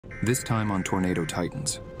this time on Tornado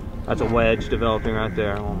Titans. That's a wedge developing right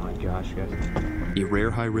there. Oh my gosh, guys. A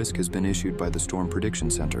rare high risk has been issued by the Storm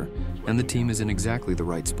Prediction Center, and the team is in exactly the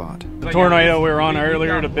right spot. The tornado we were on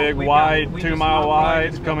earlier, the big wide, 2 mile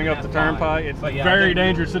wide, coming up the turnpike. It's a very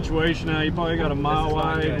dangerous situation now. You probably got a mile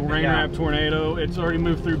wide rain wrap tornado. It's already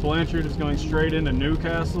moved through Blanchard. It's going straight into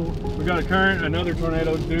Newcastle. We got another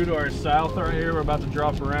tornado due to our south right here. We're about to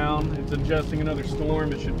drop around. It's ingesting another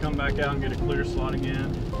storm. It should come back out and get a clear slot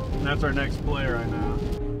again. And that's our next play right now.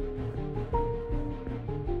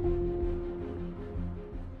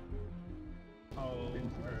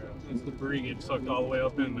 It's debris getting sucked all the way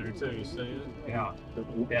up in there too, you see it? Yeah.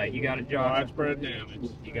 Yeah, you got it, Josh. Widespread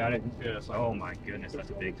damage. You got it? Yes. Oh my goodness, that's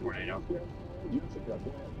a big tornado.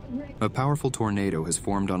 A powerful tornado has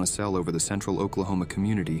formed on a cell over the central Oklahoma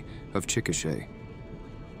community of Chickasha.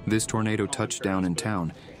 This tornado touched down in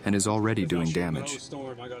town and is already doing damage.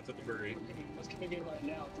 Storm, I got the debris. Let's coming in right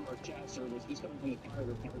now through our chat service. This coming from the fire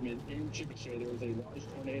department in Chickasha. There is a large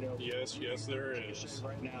tornado. Yes, there is.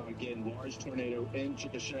 Right now, again, large tornado in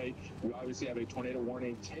Chickasha. We obviously have a tornado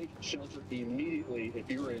warning. Take shelter immediately if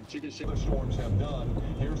you're in Chickasha. The storms have done.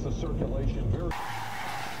 Here's the circulation. Very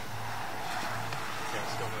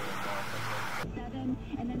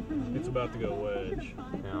It's about to go wedge.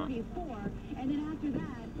 Yeah. And then after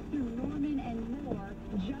that, through Norman and Moore,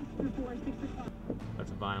 just before 6 o'clock.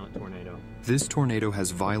 That's a violent tornado. This tornado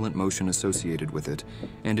has violent motion associated with it,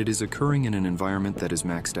 and it is occurring in an environment that is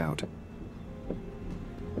maxed out.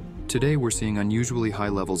 Today we're seeing unusually high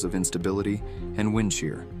levels of instability and wind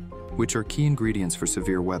shear, which are key ingredients for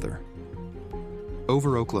severe weather.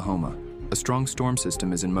 Over Oklahoma, a strong storm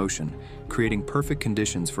system is in motion, creating perfect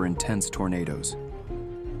conditions for intense tornadoes.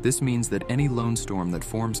 This means that any lone storm that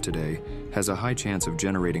forms today has a high chance of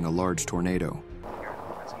generating a large tornado.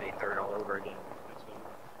 That's May 3rd all over again.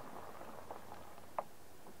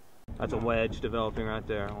 That's a wedge developing right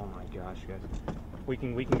there. Oh my gosh, guys. We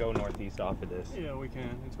can go northeast off of this. Yeah, we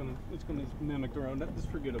can. It's gonna mimic the road. Just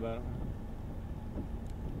forget about it.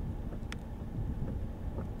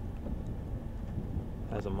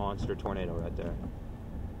 That's a monster tornado right there.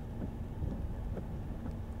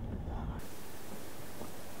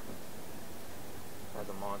 That's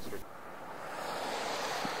a monster.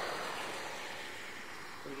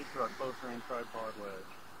 We just got a close range tripod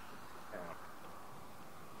wedge. Yeah.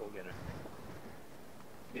 We'll get it.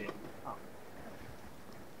 Yeah. Oh.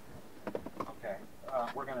 Okay.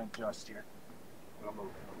 We're gonna adjust here. We'll move a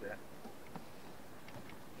little bit.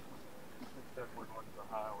 It's definitely going to the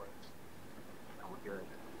highway. No, we're good.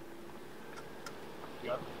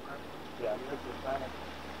 Yep. Yeah,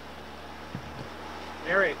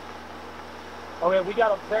 Eric. Okay, we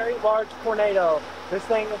got a very large tornado. This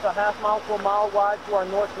thing is a half mile to a mile wide to our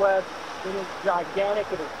northwest. It is gigantic.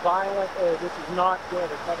 It is violent. This is not good.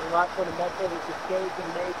 It's heading right for the metro. This is staged in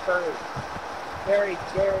May 3rd. Very,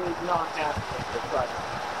 very not happy with this right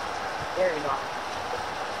now. Very not.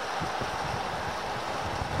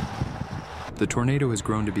 The tornado has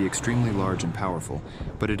grown to be extremely large and powerful,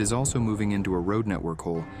 but it is also moving into a road network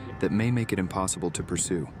hole that may make it impossible to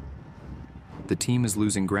pursue. The team is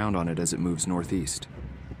losing ground on it as it moves northeast.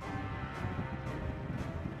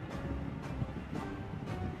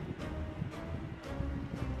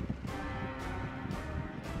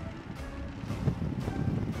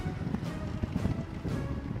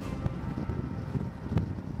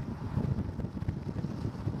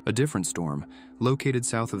 A different storm, located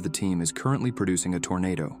south of the team, is currently producing a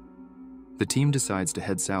tornado. The team decides to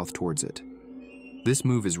head south towards it. This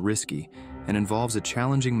move is risky and involves a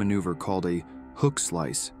challenging maneuver called a hook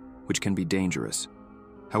slice, which can be dangerous.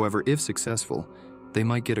 However, if successful, they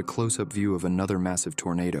might get a close-up view of another massive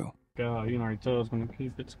tornado. God, you can already tell it's going to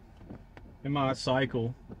keep it. It might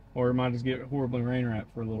cycle, or it might just get horribly rain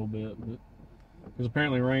wrapped for a little bit. Because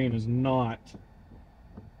apparently rain is not.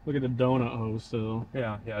 Look at the donut hose still.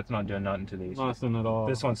 Yeah, it's not doing nothing to these. Nothing at all.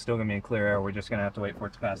 This one's still gonna be in clear air. We're just gonna have to wait for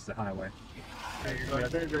it to pass the highway.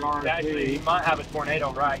 Actually, we might have a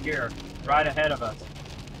tornado right here, right ahead of us.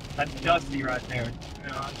 That's dusty right there.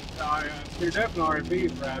 Yeah, you're definitely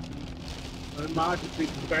RV wrapped. It might just be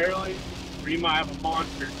barely, or you might have a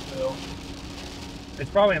monster still. It's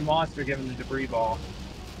probably a monster given the debris ball.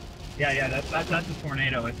 Yeah, that's a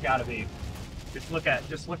tornado. It's got to be. Just look how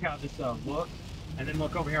this looks, and then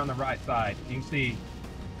look over here on the right side. You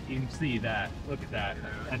can see that. Look at that.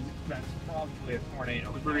 That's probably a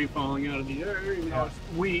tornado. Debris falling out of the air. Even though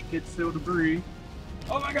it's weak, it's still debris.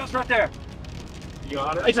 Oh my gosh, right there. You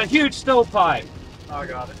got it? It's a huge stovepipe. I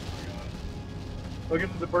got it. Look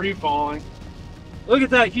at the debris falling. Look at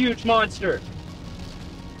that huge monster.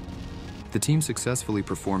 The team successfully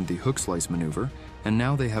performed the hook slice maneuver, and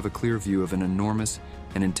now they have a clear view of an enormous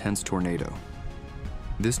and intense tornado.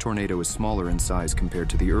 This tornado is smaller in size compared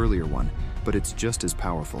to the earlier one, but it's just as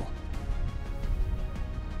powerful.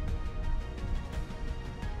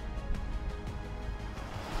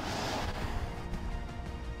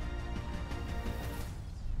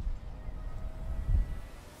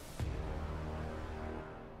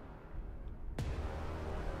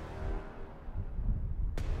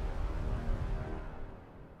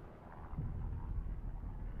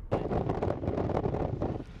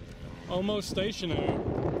 Almost stationary.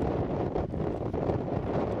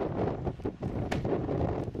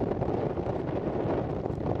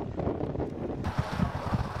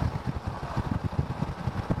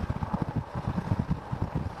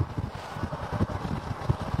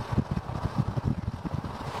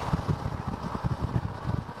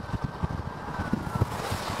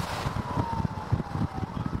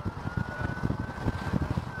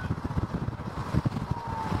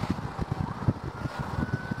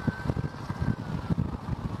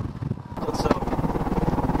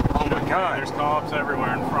 God. There's cops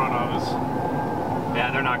everywhere in front of us.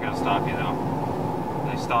 Yeah, they're not going to stop you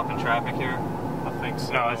though. They stop in traffic here? I think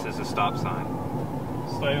so. No, this is a stop sign.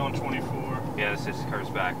 Stay on 24. Yeah, this just curves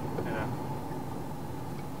back. Yeah.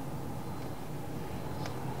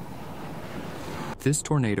 This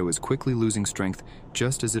tornado is quickly losing strength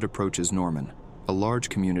just as it approaches Norman, a large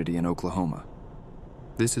community in Oklahoma.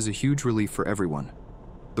 This is a huge relief for everyone.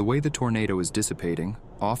 The way the tornado is dissipating,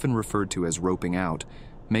 often referred to as roping out,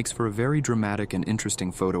 makes for a very dramatic and interesting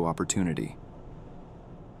photo opportunity.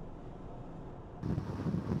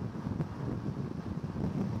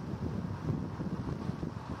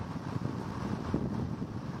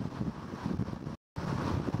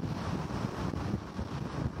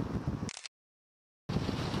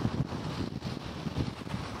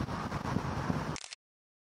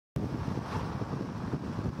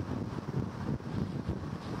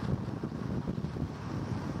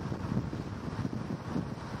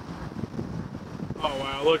 Oh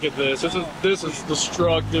wow, look at this. This is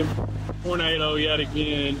destructive tornado yet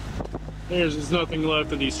again. There's nothing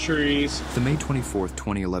left of these trees. The May 24,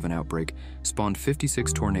 2011 outbreak spawned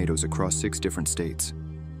 56 tornadoes across 6 different states.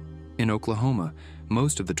 In Oklahoma,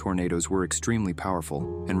 most of the tornadoes were extremely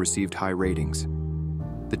powerful and received high ratings.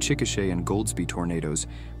 The Chickasha and Goldsby tornadoes,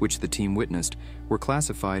 which the team witnessed, were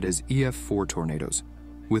classified as EF4 tornadoes,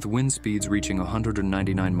 with wind speeds reaching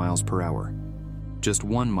 199 miles per hour. Just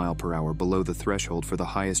 1 mile per hour below the threshold for the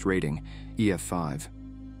highest rating, EF5.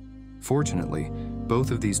 Fortunately,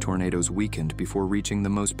 both of these tornadoes weakened before reaching the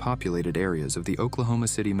most populated areas of the Oklahoma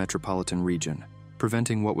City metropolitan region,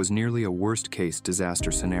 preventing what was nearly a worst-case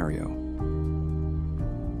disaster scenario.